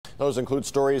Those include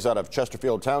stories out of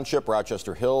Chesterfield Township,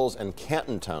 Rochester Hills, and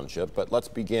Canton Township, but let's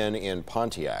begin in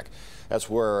Pontiac. That's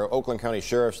where Oakland County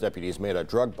Sheriff's deputies made a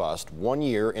drug bust 1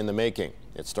 year in the making.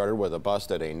 It started with a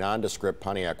bust at a nondescript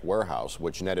Pontiac warehouse,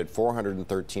 which netted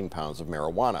 413 pounds of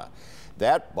marijuana.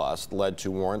 That bust led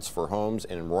to warrants for homes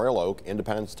in Royal Oak,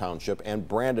 Independence Township, and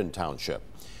Brandon Township.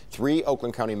 3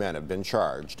 Oakland County men have been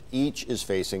charged. Each is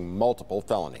facing multiple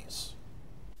felonies.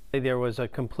 There was a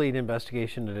complete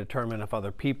investigation to determine if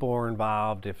other people were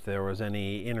involved, if there was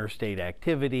any interstate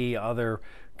activity, other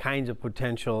kinds of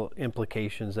potential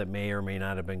implications that may or may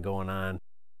not have been going on.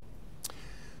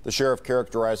 The sheriff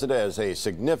characterized it as a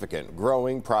significant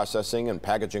growing, processing, and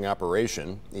packaging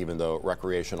operation. Even though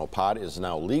recreational pot is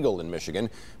now legal in Michigan,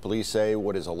 police say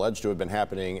what is alleged to have been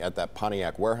happening at that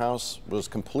Pontiac warehouse was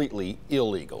completely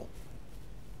illegal.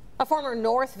 A former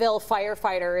Northville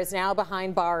firefighter is now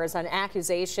behind bars on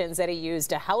accusations that he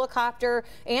used a helicopter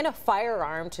and a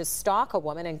firearm to stalk a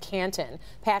woman in Canton.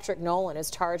 Patrick Nolan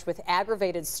is charged with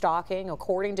aggravated stalking.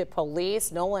 According to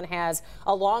police, Nolan has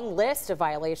a long list of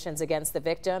violations against the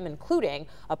victim, including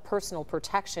a personal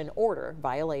protection order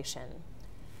violation.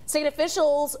 State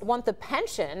officials want the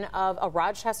pension of a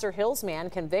Rochester Hills man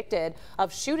convicted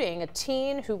of shooting a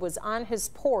teen who was on his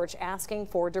porch asking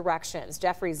for directions.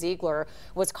 Jeffrey Ziegler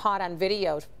was caught on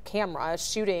video camera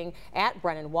shooting at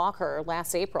Brennan Walker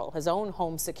last April, his own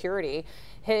home security.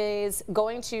 He's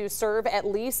going to serve at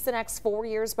least the next 4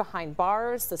 years behind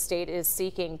bars. The state is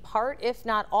seeking part, if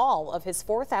not all, of his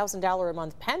 $4,000 a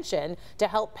month pension to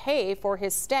help pay for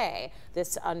his stay.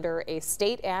 This under a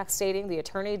state act stating the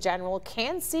Attorney General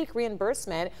can seek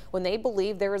reimbursement when they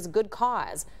believe there is good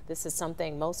cause. This is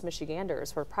something most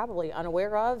Michiganders were probably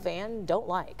unaware of and don't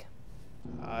like.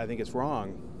 I think it's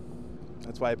wrong.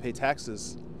 That's why I pay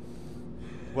taxes.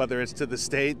 Whether it's to the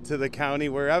state, to the county,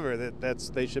 wherever,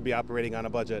 they should be operating on a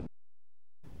budget.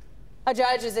 A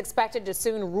judge is expected to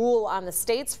soon rule on the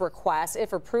state's request.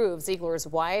 If approved, Ziegler's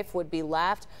wife would be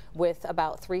left with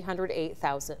about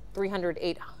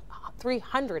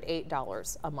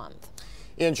 $308 a month.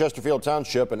 In Chesterfield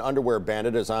Township, an underwear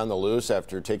bandit is on the loose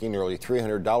after taking nearly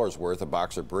 $300 worth of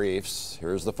boxer briefs.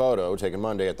 Here's the photo taken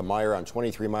Monday at the Meijer on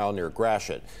 23 Mile near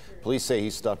Gratiot. Police say he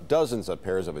stuffed dozens of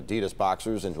pairs of Adidas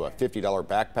boxers into a $50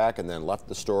 backpack and then left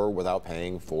the store without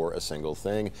paying for a single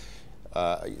thing.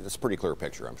 It's a pretty clear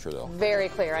picture, I'm sure, though. Very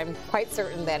clear. I'm quite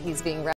certain that he's being